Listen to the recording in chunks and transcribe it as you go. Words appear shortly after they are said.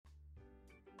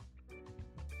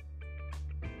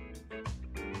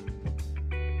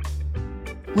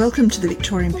Welcome to the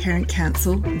Victorian Parent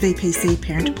Council VPC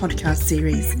Parent Podcast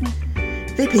Series.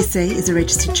 VPC is a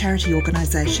registered charity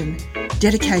organisation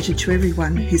dedicated to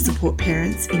everyone who support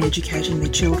parents in educating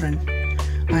their children.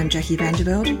 I'm Jackie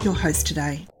Vanderveld, your host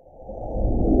today.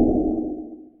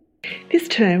 This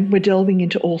term we're delving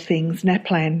into all things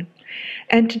NAPLAN,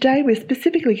 and today we're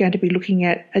specifically going to be looking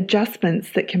at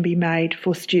adjustments that can be made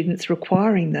for students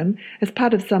requiring them as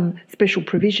part of some special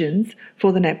provisions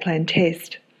for the NAPLAN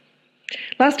test.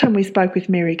 Last time we spoke with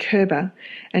Mary Kerber,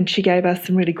 and she gave us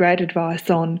some really great advice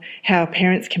on how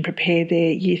parents can prepare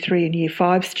their Year 3 and Year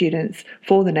 5 students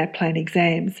for the NAPLAN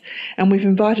exams, and we've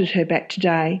invited her back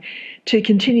today to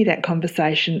continue that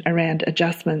conversation around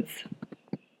adjustments.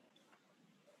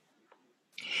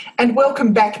 And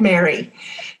welcome back, Mary.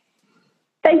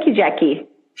 Thank you, Jackie.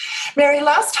 Mary,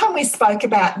 last time we spoke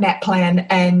about NAPLAN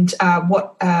and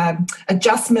what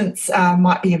adjustments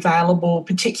might be available,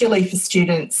 particularly for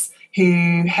students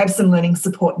who have some learning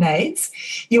support needs.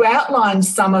 You outlined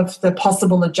some of the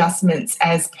possible adjustments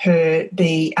as per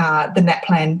the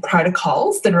NAPLAN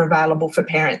protocols that are available for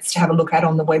parents to have a look at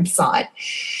on the website.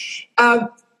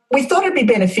 We thought it'd be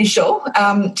beneficial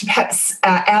to perhaps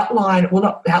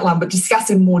discuss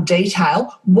in more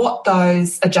detail what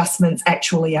those adjustments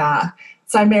actually are.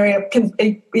 So, Mary, can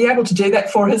you be able to do that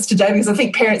for us today? Because I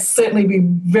think parents certainly be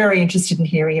very interested in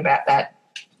hearing about that.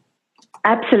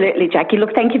 Absolutely, Jackie.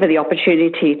 Look, thank you for the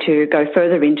opportunity to go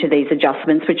further into these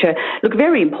adjustments, which are,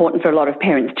 very important for a lot of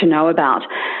parents to know about.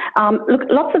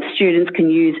 Lots of students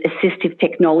can use assistive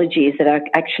technologies that are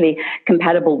actually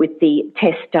compatible with the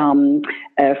test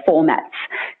formats.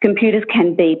 Computers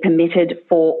can be permitted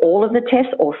for all of the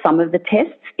tests or some of the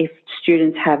tests if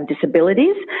students have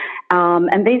disabilities.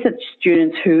 And these are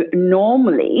students who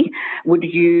normally would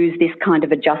use this kind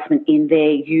of adjustment in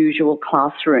their usual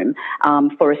classroom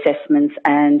for assessments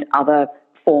and other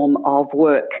form of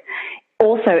work.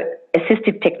 Also,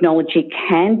 assistive technology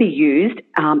can be used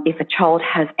if a child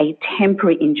has a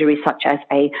temporary injury such as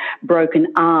a broken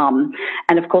arm.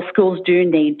 And of course, schools do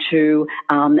need to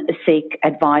seek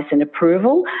advice and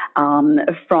approval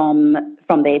from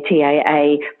their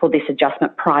TAA for this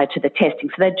adjustment prior to the testing.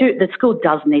 So the school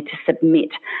does need to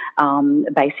submit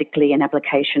basically an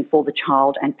application for the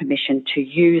child and permission to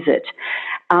use it.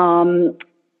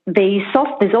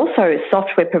 There's also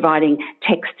software providing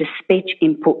text-to-speech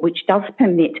input, which does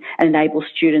permit and enable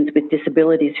students with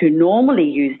disabilities who normally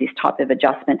use this type of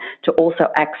adjustment to also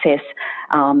access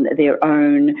their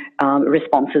own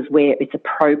responses where it's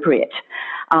appropriate.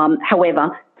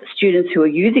 However, students who are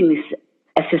using this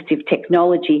assistive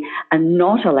technology are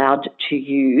not allowed to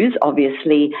use,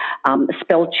 obviously,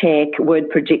 spell check, word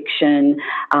prediction,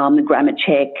 grammar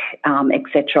check,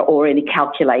 etc., or any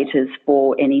calculators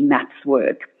for any maths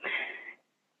work.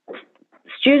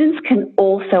 Students can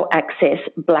also access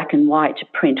black and white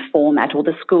print format, or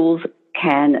the schools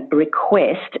can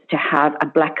request to have a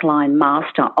black line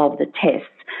master of the tests.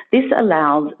 This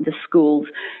allows the schools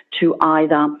to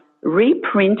either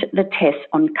reprint the tests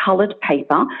on coloured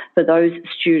paper for those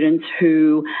students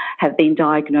who have been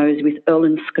diagnosed with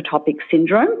Irlen-Scotopic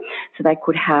syndrome. So they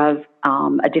could have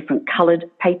a different coloured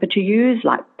paper to use,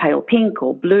 like pale pink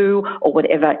or blue or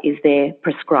whatever is their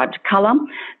prescribed colour.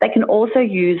 They can also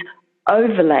use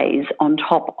overlays on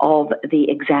top of the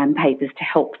exam papers to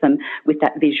help them with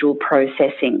that visual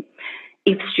processing.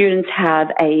 If students have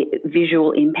a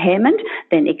visual impairment,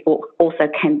 then it also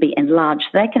can be enlarged.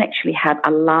 They can actually have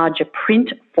a larger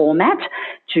print format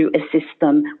to assist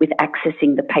them with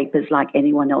accessing the papers like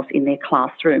anyone else in their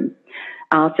classroom.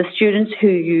 For students who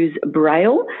use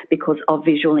Braille because of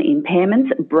visual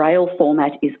impairments, Braille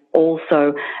format is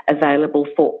also available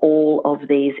for all of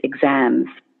these exams.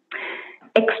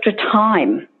 Extra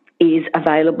time is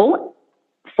available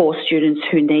for students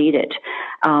who need it.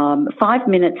 5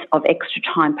 minutes of extra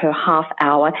time per half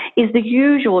hour is the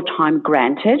usual time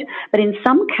granted, but in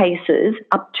some cases,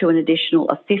 up to an additional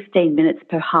of 15 minutes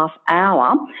per half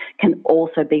hour can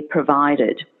also be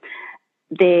provided.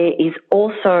 There is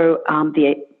also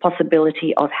the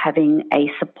possibility of having a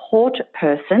support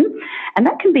person, and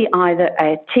that can be either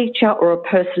a teacher or a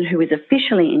person who is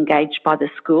officially engaged by the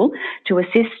school to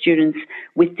assist students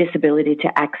with disability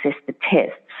to access the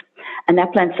tests. A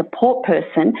NAPLAN support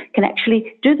person can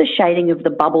actually do the shading of the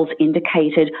bubbles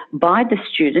indicated by the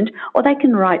student, or they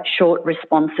can write short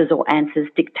responses or answers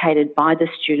dictated by the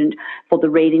student for the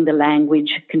reading, the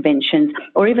language conventions,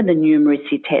 or even the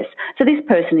numeracy tests. So this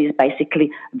person is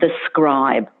basically the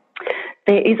scribe.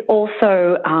 There is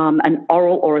also an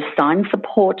oral or a sign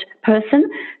support person.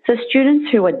 So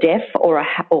students who are deaf or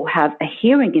have a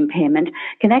hearing impairment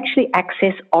can actually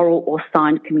access oral or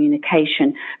sign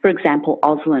communication, for example,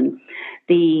 Auslan.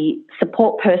 The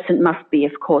support person must be,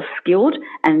 of course, skilled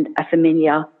and a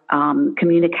familiar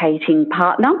communicating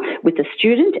partner with the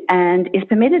student, and is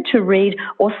permitted to read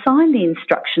or sign the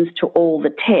instructions to all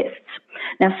the tests.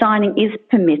 Now, signing is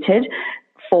permitted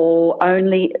for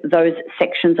only those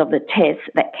sections of the test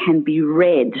that can be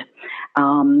read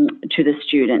to the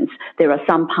students. There are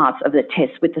some parts of the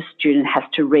test which the student has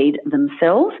to read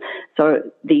themselves. So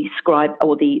the scribe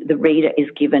or the reader is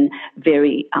given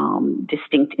very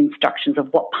distinct instructions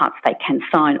of what parts they can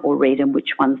sign or read and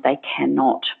which ones they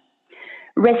cannot.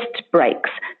 Rest breaks.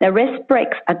 Now, rest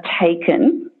breaks are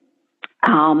taken.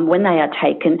 When they are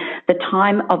taken, the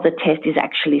time of the test is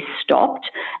actually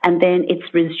stopped, and then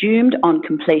it's resumed on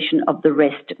completion of the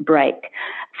rest break.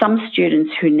 Some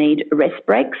students who need rest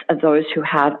breaks are those who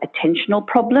have attentional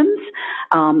problems,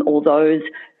 or those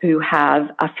who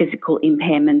have a physical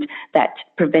impairment that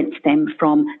prevents them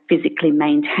from physically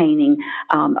maintaining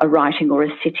a writing or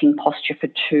a sitting posture for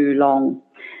too long.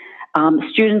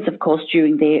 Students, of course,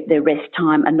 during their rest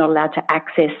time are not allowed to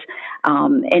access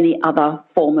any other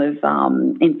form of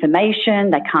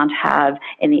information. They can't have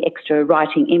any extra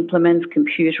writing implements,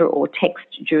 computer or text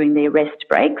during their rest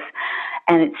breaks.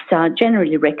 And it's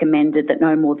generally recommended that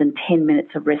no more than 10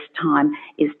 minutes of rest time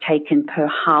is taken per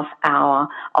half hour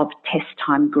of test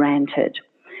time granted.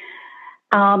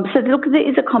 So look,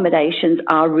 these accommodations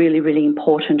are really, really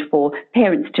important for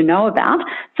parents to know about.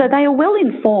 So they are well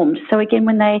informed. So again,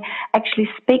 when they actually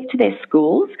speak to their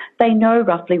schools, they know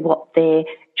roughly what their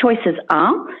choices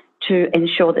are to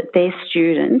ensure that their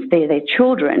students, their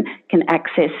children, can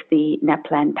access the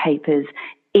NAPLAN papers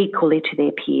equally to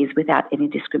their peers without any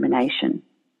discrimination.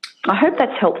 I hope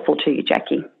that's helpful to you,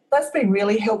 Jackie. That's been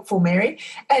really helpful, Mary.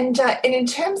 And in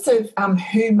terms of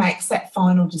who makes that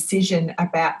final decision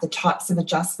about the types of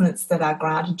adjustments that are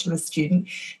granted to a student,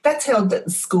 that's held at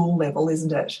the school level,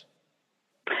 isn't it?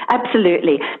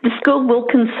 Absolutely. The school will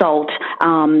consult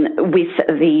with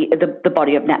the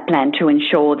body of NAPLAN to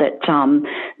ensure that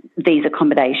these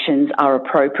accommodations are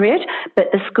appropriate, but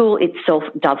the school itself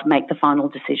does make the final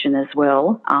decision as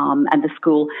well, and the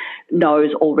school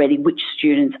knows already which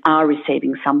students are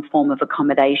receiving some form of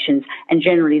accommodations, and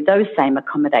generally those same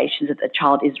accommodations that the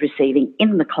child is receiving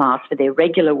in the class for their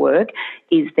regular work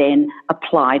is then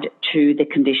applied to the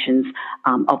conditions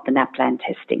of the NAPLAN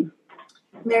testing.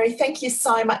 Mary, thank you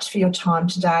so much for your time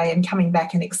today and coming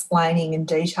back and explaining in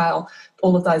detail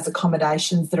all of those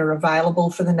accommodations that are available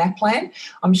for the NAPLAN.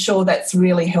 I'm sure that's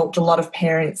really helped a lot of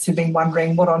parents who've been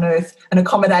wondering what on earth an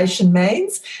accommodation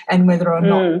means and whether or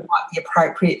not it might be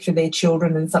appropriate for their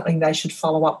children and something they should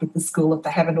follow up with the school if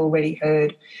they haven't already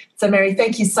heard. So, Mary,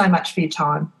 thank you so much for your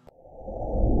time.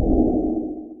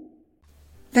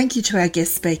 Thank you to our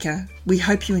guest speaker. We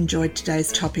hope you enjoyed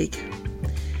today's topic.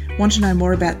 Want to know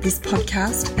more about this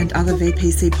podcast and other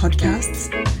VPC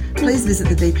podcasts? Please visit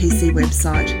the VPC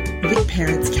website,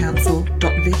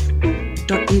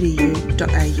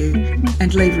 vicparentscouncil.vic.edu.au,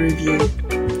 and leave a review.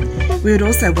 We would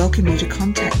also welcome you to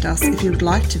contact us if you would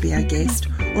like to be our guest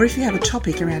or if you have a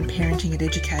topic around parenting and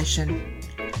education.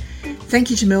 Thank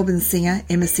you to Melbourne singer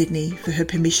Emma Sidney for her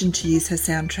permission to use her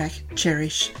soundtrack,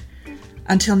 Cherish.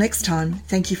 Until next time,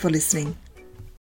 thank you for listening.